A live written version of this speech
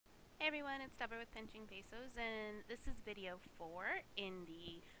everyone, it's Deborah with Pinching Pesos, and this is video 4 in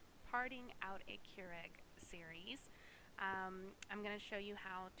the Parting Out a Keurig series. I'm going to show you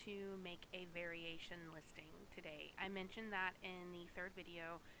how to make a variation listing today. I mentioned that in the third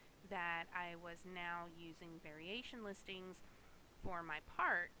video that I was now using variation listings for my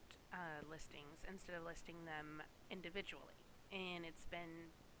part listings instead of listing them individually, and it's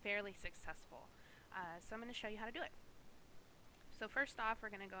been fairly successful. So I'm going to show you how to do it. So first off,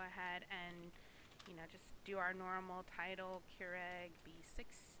 we're going to go ahead and, just do our normal title, Keurig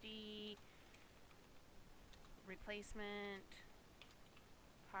B60, replacement,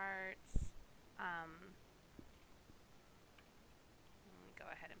 parts, let me go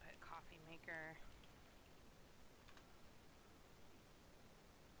ahead and put coffee maker.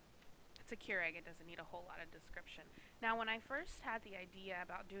 It's a Keurig, it doesn't need a whole lot of description. Now, when I first had the idea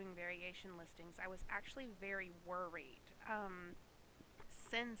about doing variation listings, I was actually very worried.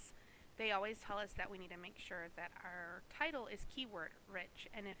 Since they always tell us that we need to make sure that our title is keyword rich,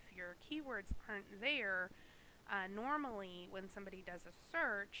 and if your keywords aren't there, normally when somebody does a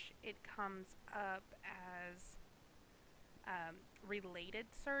search, it comes up as related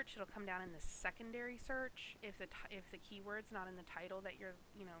search. It'll come down in the secondary search if the keyword's not in the title that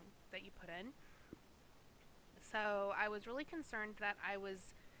that you put in. So I was really concerned that I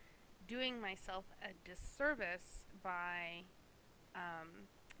was doing myself a disservice by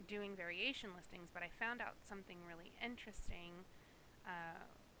doing variation listings, but I found out something really interesting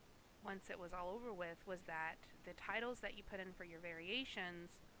once it was all over with, was that the titles that you put in for your variations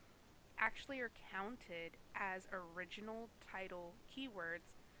actually are counted as original title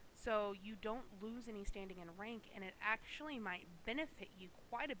keywords, so you don't lose any standing in rank, and it actually might benefit you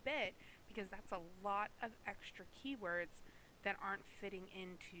quite a bit because that's a lot of extra keywords that aren't fitting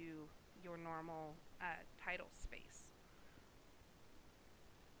into your normal title space.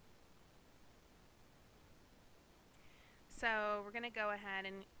 So we're going to go ahead,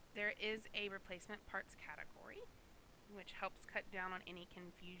 and there is a replacement parts category, which helps cut down on any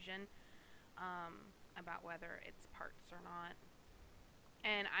confusion about whether it's parts or not.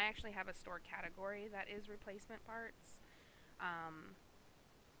 And I actually have a store category that is replacement parts.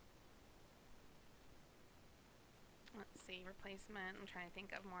 Let's see, replacement, I'm trying to think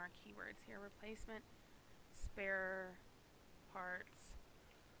of more keywords here. Replacement, spare parts,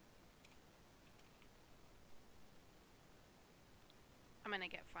 I'm going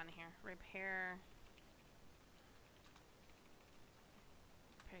to get fun here. Repair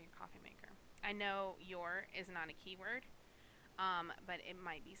your coffee maker. I know your is not a keyword, but it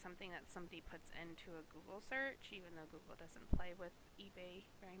might be something that somebody puts into a Google search, even though Google doesn't play with eBay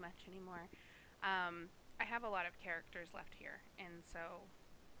very much anymore. I have a lot of characters left here, and so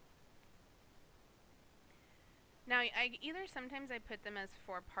now either sometimes I put them as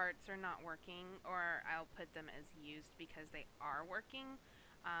for parts or not working, or I'll put them as used because they are working,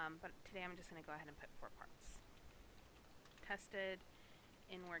 but today I'm just going to go ahead and put for parts. Tested,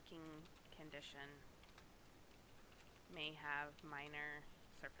 in working condition, may have minor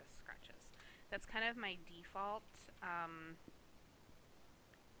surface scratches. That's kind of my default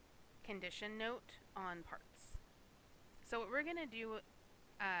condition note on parts. So what we're going to do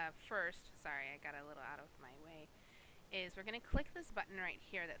first, sorry, I got a little out of my way, is we're going to click this button right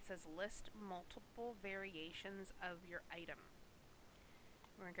here that says list multiple variations of your item.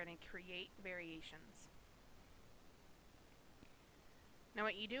 We're going to create variations. Now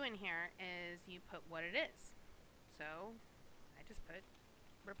what you do in here is you put what it is. So I just put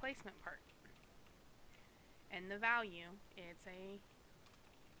replacement part. And the value, it's a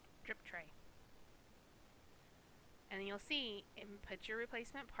drip tray. And you'll see, put your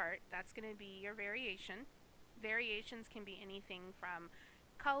replacement part, that's going to be your variation. Variations can be anything from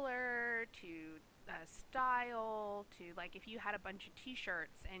color to style to, like, if you had a bunch of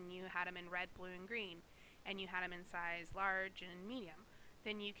t-shirts and you had them in red, blue, and green, and you had them in size large and medium,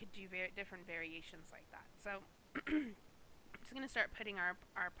 then you could do different variations like that. So I'm just going to start putting our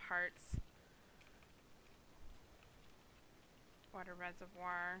parts. Water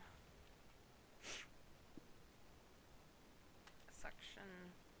reservoir,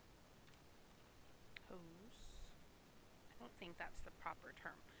 suction hose. I don't think that's the proper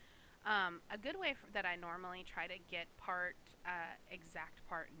term. A good way that I normally try to get exact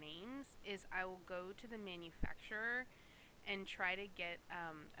part names is I will go to the manufacturer and try to get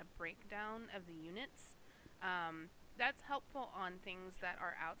a breakdown of the units. That's helpful on things that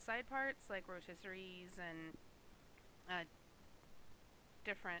are outside parts, like rotisseries and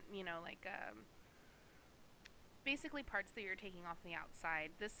different, basically parts that you're taking off the outside.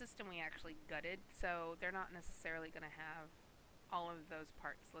 This system we actually gutted, so they're not necessarily going to have all of those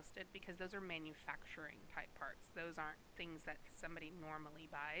parts listed because those are manufacturing type parts. Those aren't things that somebody normally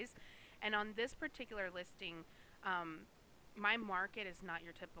buys. And on this particular listing, my market is not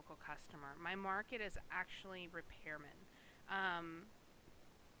your typical customer. My market is actually repairmen.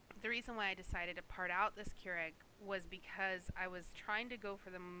 The reason why I decided to part out this Keurig was because I was trying to go for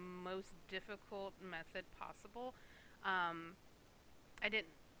the most difficult method possible. I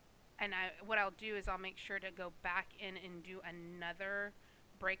didn't, and what I'll do is I'll make sure to go back in and do another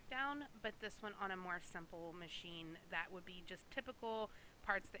breakdown, but this one on a more simple machine that would be just typical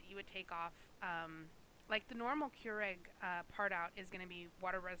parts that you would take off. Like the normal Keurig part out is going to be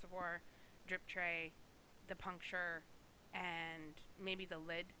water reservoir, drip tray, the puncture, and maybe the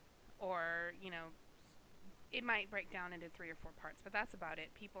lid, or it might break down into 3 or 4 parts, but that's about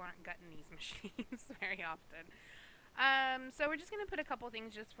it. People aren't gutting these machines very often. So we're just going to put a couple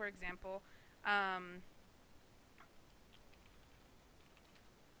things just for example.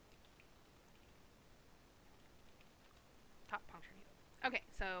 Top puncture needle. Okay,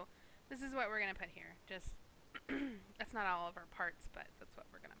 so this is what we're going to put here. Just that's not all of our parts, but that's what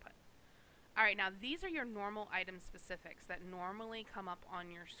we're going to put. Alright, now these are your normal item specifics that normally come up on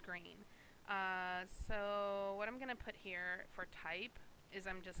your screen. So what I'm going to put here for type is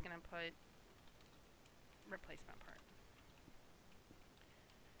I'm just going to put replacement part.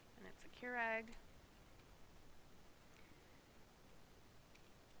 And it's a Keurig.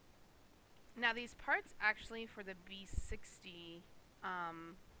 Now these parts actually for the B60,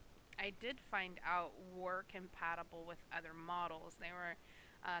 I did find out were compatible with other models. They were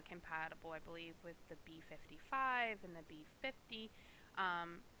compatible, I believe, with the B55 and the B50.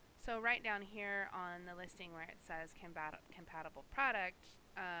 So right down here on the listing where it says compatible product,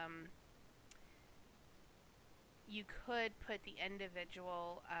 you could put the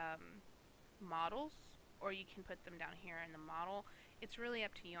individual models, or you can put them down here in the model. It's really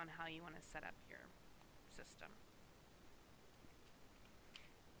up to you on how you want to set up your system.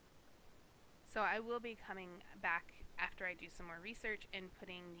 So I will be coming back after I do some more research and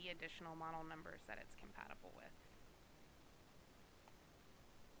putting the additional model numbers that it's compatible with.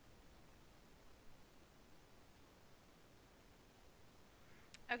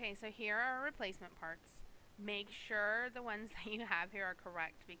 Okay, so here are our replacement parts. Make sure the ones that you have here are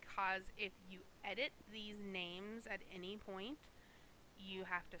correct, because if you edit these names at any point, you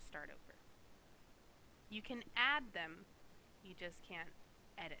have to start over. You can add them, you just can't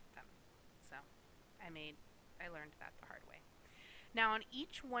edit them. So I learned that the hard way. Now on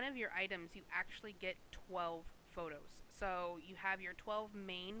each one of your items you actually get 12 photos. So you have your 12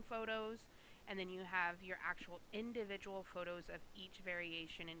 main photos, and then you have your actual individual photos of each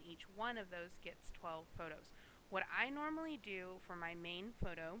variation, and each one of those gets 12 photos. What I normally do for my main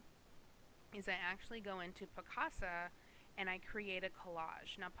photo is I actually go into Picasa and I create a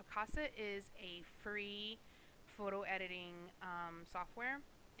collage. Now Picasa is a free photo editing software,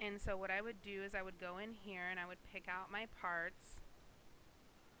 and so what I would do is I would go in here and I would pick out my parts.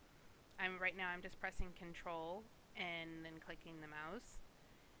 Right now I'm just pressing Control and then clicking the mouse.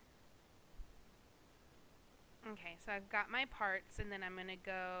 Okay, so I've got my parts, and then I'm going to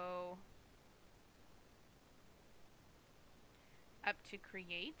go up to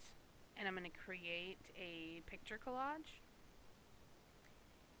create, and I'm going to create a picture collage.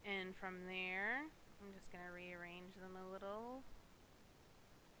 And from there, I'm just going to rearrange them a little.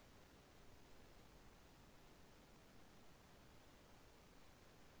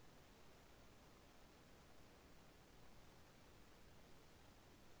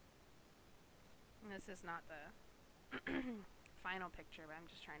 And this is not the final picture, but I'm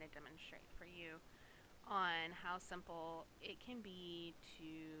just trying to demonstrate for you on how simple it can be to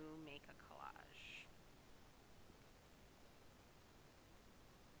make a collage.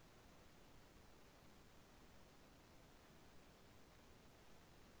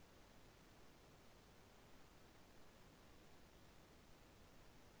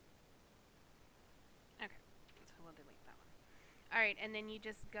 Okay, so we'll delete that one. Alright, and then you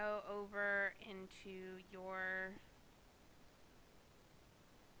just go over into your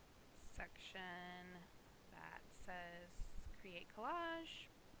section that says create collage.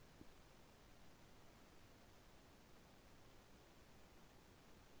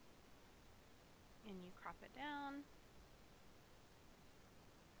 And you crop it down.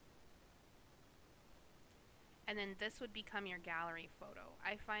 And then this would become your gallery photo.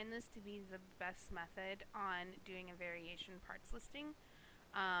 I find this to be the best method on doing a variation parts listing,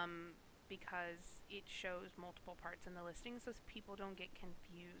 because it shows multiple parts in the listing, so people don't get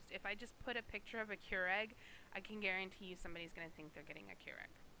confused. If I just put a picture of a Keurig, I can guarantee you somebody's going to think they're getting a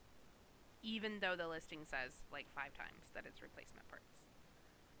Keurig. even though the listing says like 5 times that it's replacement parts.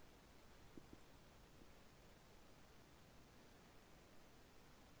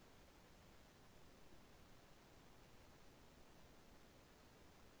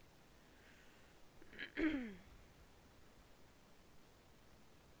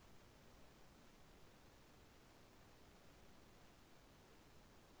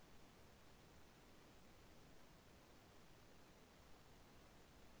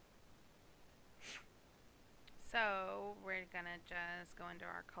 So we're gonna just go into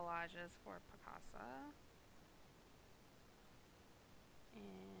our collages for Picasa. And,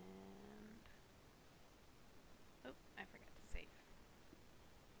 oh, I forgot to save.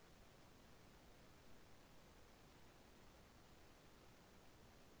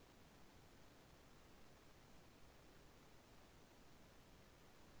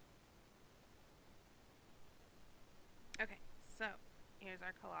 Okay, so here's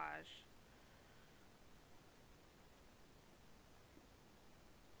our collage.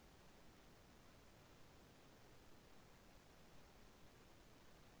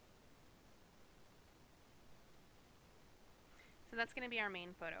 So that's going to be our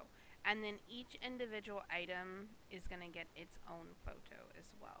main photo. And then each individual item is going to get its own photo as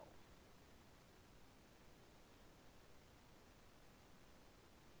well.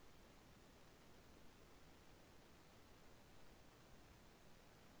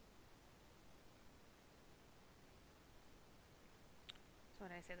 So what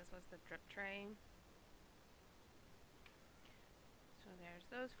did I say? This was the drip tray. So there's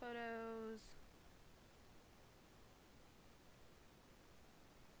those photos.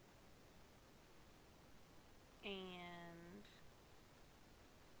 And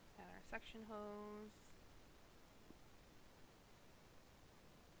got our suction hose.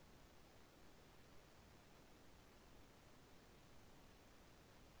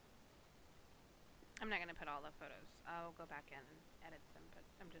 I'm not going to put all the photos. I'll go back in and edit them, but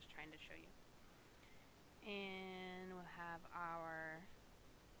I'm just trying to show you. And we'll have our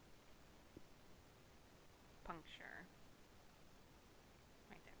puncture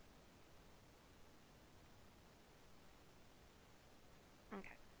right there.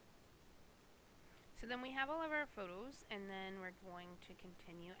 Okay. So then we have all of our photos, and then we're going to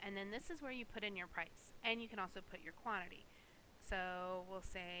continue. And then this is where you put in your price, and you can also put your quantity. So we'll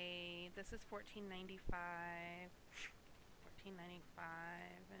say this is $14.95, $14.95,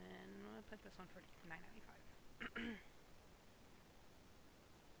 and we'll put this one for $9.95.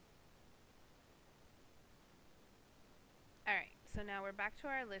 Alright, so now we're back to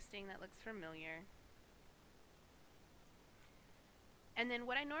our listing that looks familiar. And then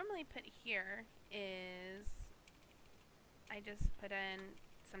what I normally put here is I just put in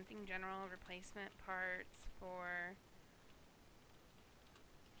something general, replacement parts for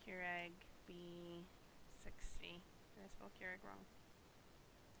Keurig B60. Did I spell Keurig wrong?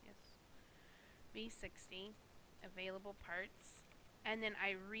 Yes. B60, available parts. And then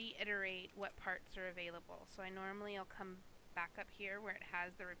I reiterate what parts are available. So I normally will come back up here where it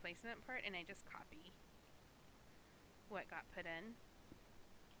has the replacement part, and I just copy what got put in.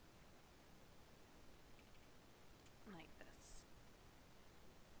 Like this.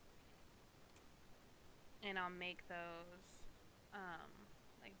 And I'll make those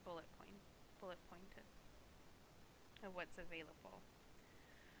like bullet pointed of what's available.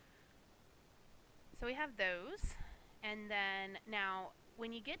 So we have those, and then now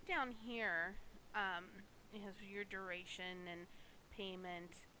when you get down here, it has your duration and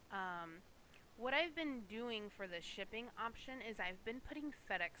payment. What I've been doing for the shipping option is I've been putting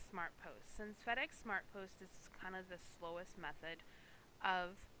FedEx Smart Post. Since FedEx Smart Post is kind of the slowest method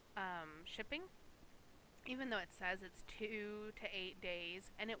of shipping, even though it says it's 2 to 8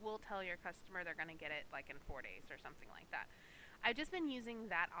 days, and it will tell your customer they're going to get it like in 4 days or something like that. I've just been using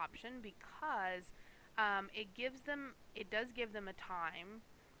that option because it does give them a time,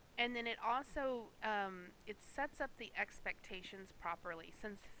 and then it also it sets up the expectations properly.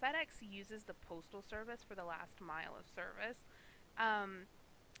 Since FedEx uses the postal service for the last mile of service,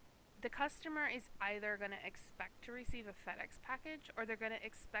 the customer is either going to expect to receive a FedEx package, or they're going to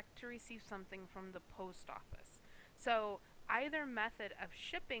expect to receive something from the post office. So either method of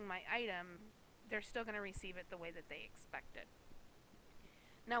shipping my item, they're still going to receive it the way that they expected.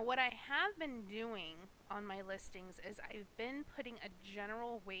 Now what I have been doing on my listings is I've been putting a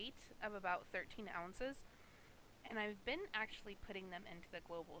general weight of about 13 ounces, and I've been actually putting them into the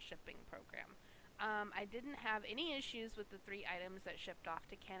global shipping program. I didn't have any issues with the 3 items that shipped off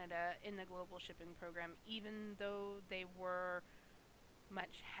to Canada in the global shipping program, even though they were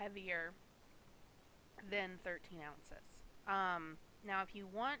much heavier than 13 ounces. Now, if you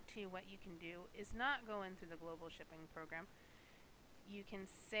want to, what you can do is not go in through the global shipping program. You can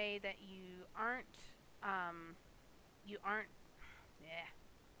say that you aren't, yeah,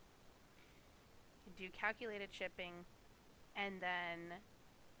 you do calculated shipping, and then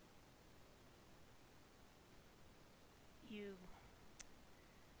you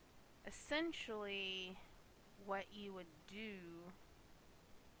essentially, what you would do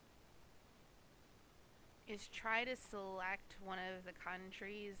is try to select one of the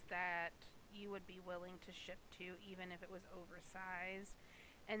countries that you would be willing to ship to, even if it was oversized,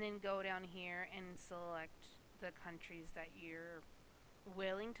 and then go down here and select the countries that you're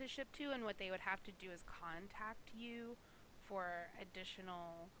willing to ship to, and what they would have to do is contact you for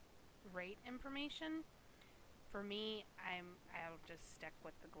additional rate information. For me, I'll just stick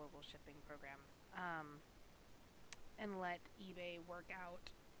with the global shipping program, and let eBay work out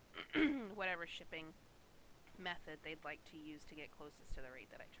whatever shipping method they'd like to use to get closest to the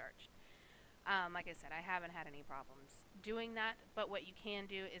rate that I charged. Like I said, I haven't had any problems doing that, but what you can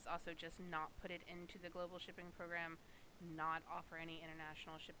do is also just not put it into the global shipping program, not offer any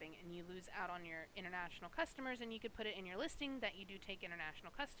international shipping, and you lose out on your international customers, and you could put it in your listing that you do take international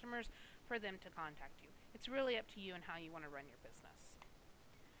customers for them to contact you. It's really up to you and how you want to run your business.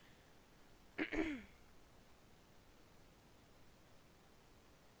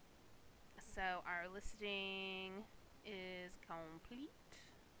 So our listing is complete.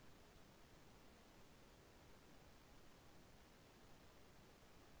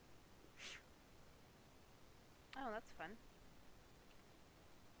 Oh, that's fun.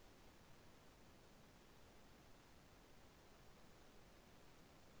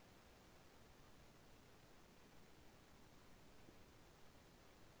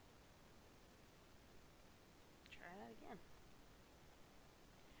 Try that again.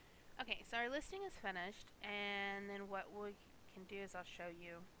 Okay, so our listing is finished, and then what we can do is I'll show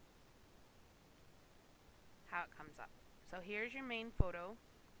you how it comes up. So here's your main photo,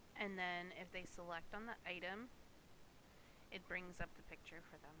 and then if they select on the item, it brings up the picture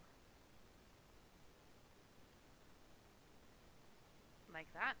for them. Like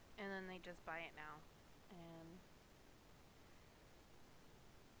that, and then they just buy it now. And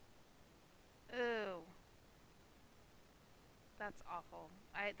ooh, that's awful.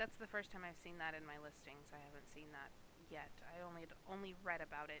 That's the first time I've seen that in my listings. I haven't seen that yet. I only read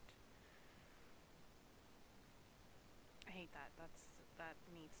about it. I hate that. That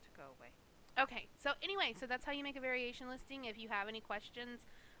needs to go away. Okay, so anyway, so that's how you make a variation listing. If you have any questions,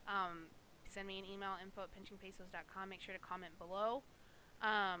 send me an email, info@pinchingpesos.com. Make sure to comment below.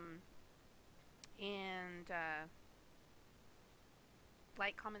 And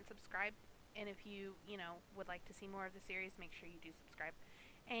like, comment, subscribe. And if you would like to see more of the series, make sure you do subscribe.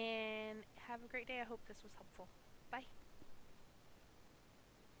 And have a great day. I hope this was helpful. Bye.